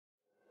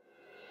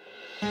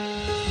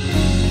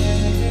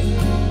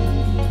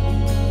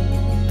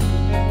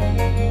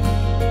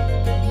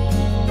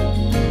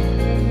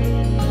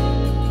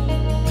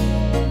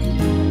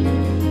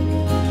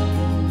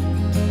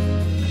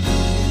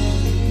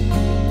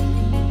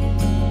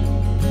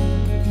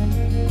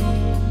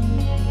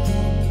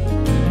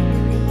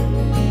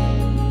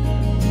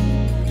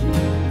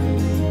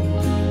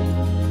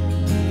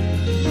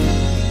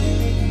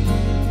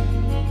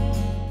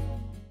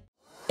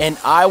And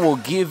I will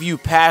give you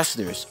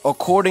pastors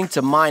according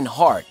to mine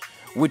heart,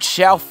 which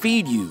shall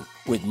feed you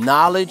with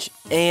knowledge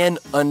and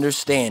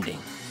understanding.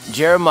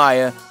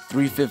 Jeremiah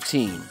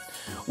 3:15.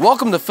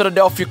 Welcome to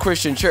Philadelphia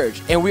Christian Church,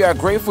 and we are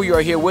grateful you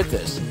are here with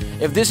us.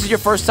 If this is your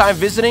first time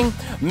visiting,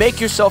 make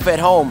yourself at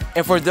home.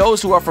 And for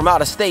those who are from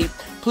out of state,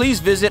 please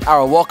visit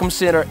our Welcome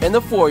Center in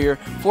the foyer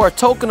for a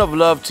token of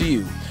love to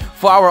you.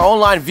 For our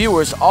online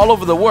viewers all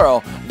over the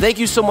world, thank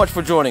you so much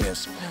for joining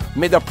us.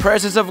 May the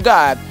presence of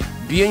God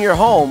be in your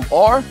home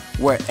or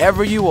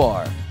wherever you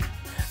are.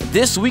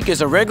 This week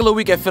is a regular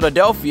week at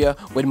Philadelphia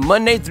with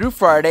Monday through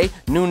Friday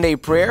noonday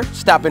prayer,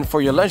 stopping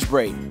for your lunch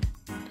break.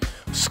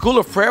 School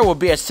of Prayer will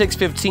be at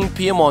 6:15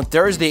 p.m. on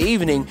Thursday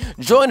evening.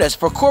 Join us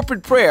for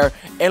corporate prayer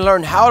and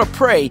learn how to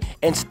pray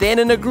and stand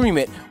in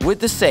agreement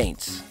with the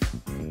saints.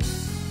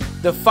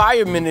 The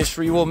Fire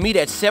Ministry will meet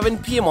at 7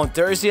 p.m. on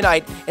Thursday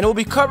night and will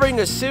be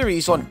covering a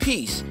series on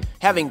peace,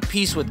 having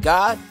peace with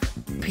God,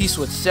 peace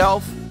with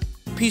self,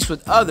 peace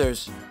with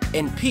others,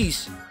 and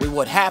peace with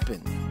what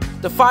happened.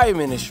 The Fire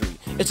Ministry.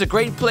 It's a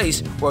great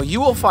place where you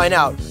will find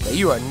out that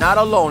you are not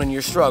alone in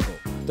your struggle.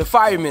 The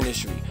Fire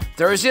Ministry,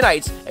 Thursday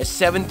nights at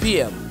 7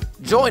 p.m.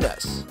 Join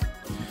us.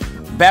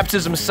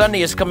 Baptism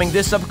Sunday is coming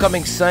this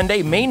upcoming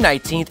Sunday, May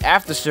 19th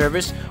after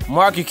service.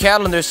 Mark your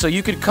calendar so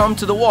you could come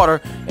to the water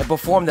and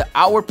perform the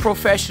outward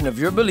profession of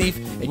your belief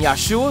in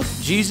Yeshua,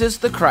 Jesus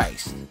the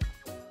Christ.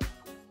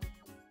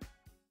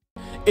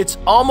 It's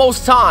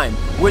almost time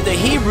where the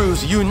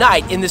Hebrews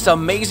unite in this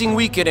amazing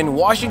weekend in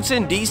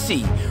Washington,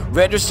 D.C.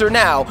 Register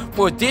now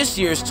for this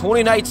year's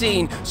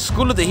 2019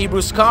 School of the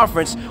Hebrews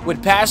Conference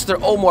with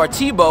Pastor Omar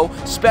Tebow,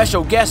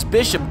 special guest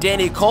Bishop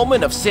Danny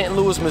Coleman of St.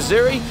 Louis,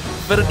 Missouri,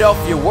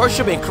 Philadelphia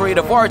Worship and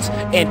Creative Arts,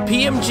 and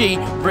PMG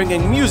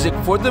bringing music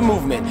for the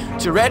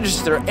movement. To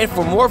register and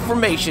for more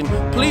information,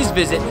 please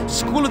visit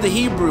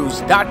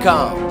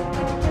schoolofthehebrews.com.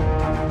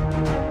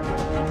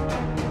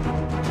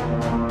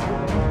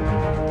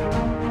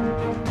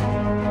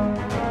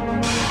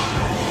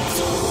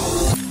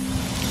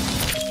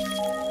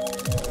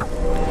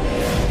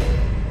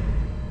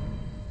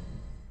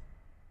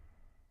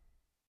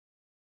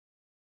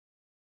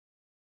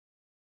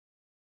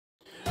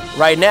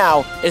 Right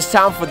now, it's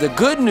time for the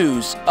good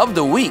news of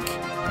the week.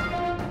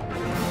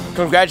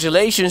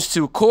 Congratulations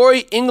to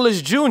Corey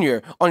English Jr.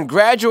 on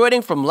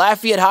graduating from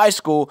Lafayette High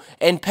School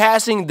and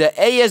passing the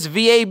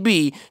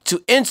ASVAB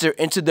to enter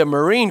into the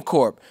Marine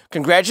Corps.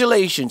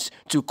 Congratulations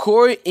to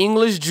Corey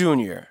English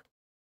Jr.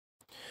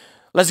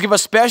 Let's give a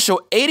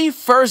special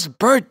 81st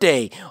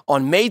birthday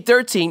on May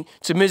 13th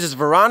to Mrs.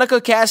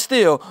 Veronica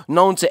Castile,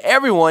 known to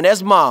everyone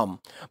as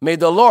Mom. May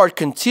the Lord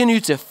continue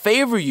to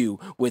favor you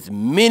with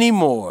many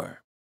more.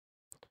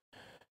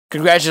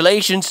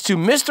 Congratulations to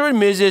Mr.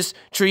 and Mrs.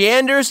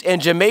 Trianders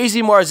and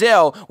Jamazy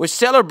Marzell, which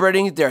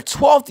celebrating their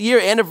 12th year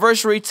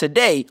anniversary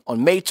today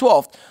on May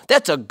 12th.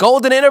 That's a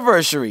golden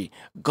anniversary.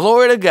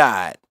 Glory to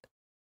God.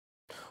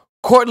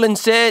 Cortland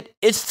said,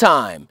 it's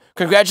time.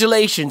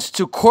 Congratulations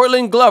to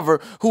Cortland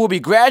Glover, who will be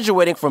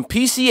graduating from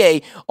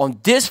PCA on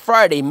this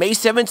Friday, May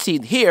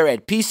 17th, here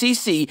at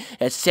PCC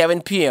at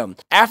 7 p.m.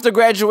 After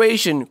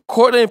graduation,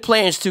 Cortland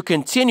plans to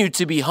continue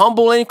to be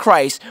humble in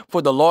Christ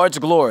for the Lord's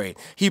glory.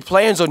 He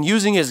plans on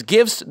using his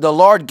gifts the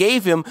Lord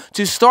gave him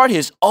to start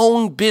his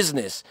own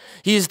business.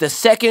 He is the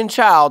second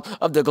child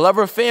of the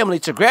Glover family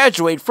to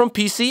graduate from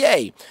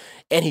PCA,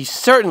 and he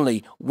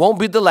certainly won't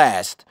be the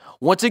last.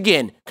 Once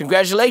again,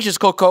 congratulations,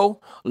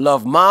 Coco.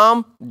 Love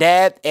Mom,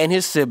 Dad, and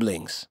his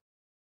siblings.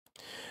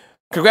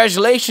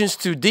 Congratulations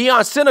to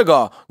Dion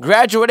Senegal,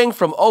 graduating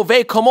from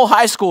Ove Como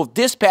High School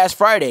this past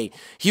Friday.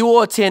 He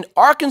will attend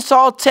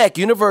Arkansas Tech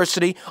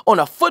University on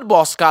a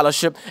football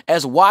scholarship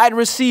as wide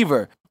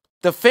receiver.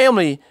 The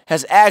family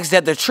has asked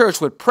that the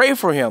church would pray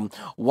for him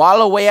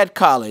while away at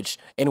college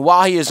and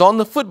while he is on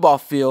the football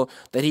field,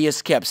 that he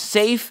is kept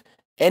safe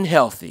and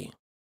healthy.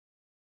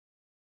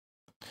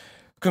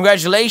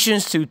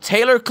 Congratulations to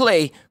Taylor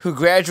Clay, who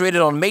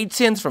graduated on May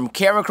 10th from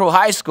Karen Crow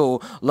High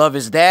School. Love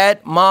his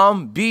dad,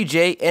 mom,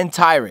 BJ, and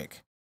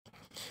Tyrick.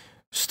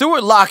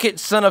 Stuart Lockett,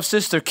 son of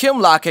Sister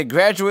Kim Lockett,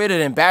 graduated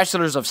in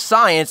Bachelor's of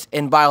Science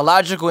in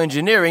Biological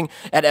Engineering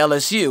at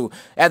LSU.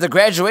 At the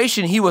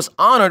graduation, he was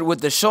honored with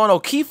the Sean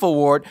O'Keefe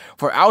Award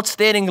for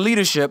Outstanding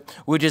Leadership,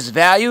 which is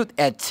valued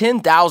at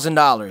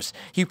 $10,000.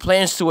 He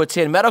plans to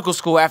attend medical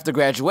school after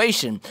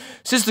graduation.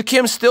 Sister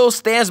Kim still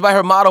stands by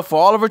her motto for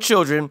all of her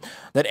children,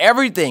 that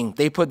everything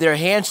they put their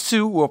hands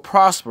to will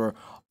prosper,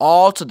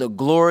 all to the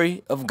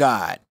glory of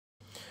God.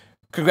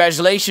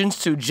 Congratulations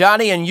to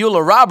Johnny and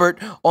Eula Robert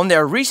on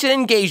their recent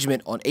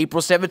engagement on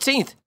April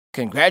 17th.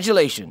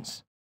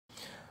 Congratulations.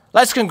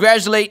 Let's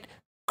congratulate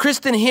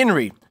Kristen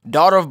Henry,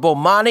 daughter of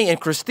Bomani and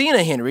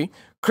Christina Henry.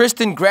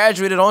 Kristen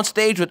graduated on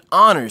stage with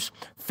honors,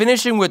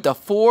 finishing with a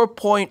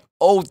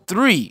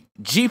 4.03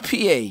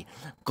 GPA.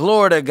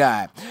 Glory to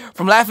God.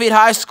 From Lafayette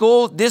High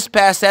School, this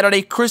past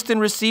Saturday, Kristen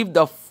received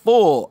the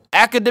full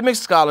academic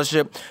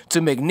scholarship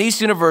to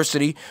McNeese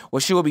University, where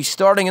she will be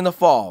starting in the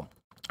fall.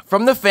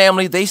 From the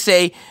family, they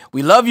say,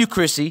 "We love you,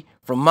 Chrissy,"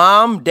 from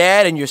Mom,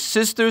 Dad, and your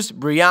sisters,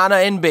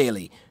 Brianna and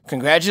Bailey.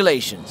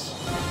 Congratulations.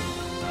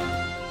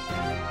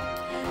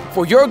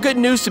 For your good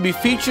news to be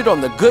featured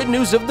on the Good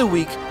News of the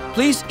Week,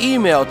 please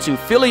email to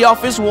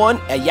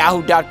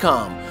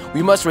phillyoffice1@yahoo.com.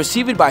 We must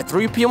receive it by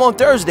 3 p.m. on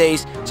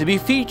Thursdays to be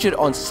featured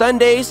on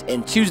Sundays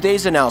and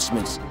Tuesdays'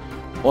 announcements.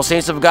 Well,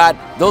 saints of God,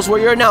 those were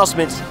your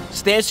announcements.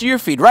 Stand to your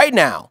feet right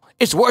now.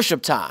 It's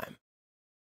worship time.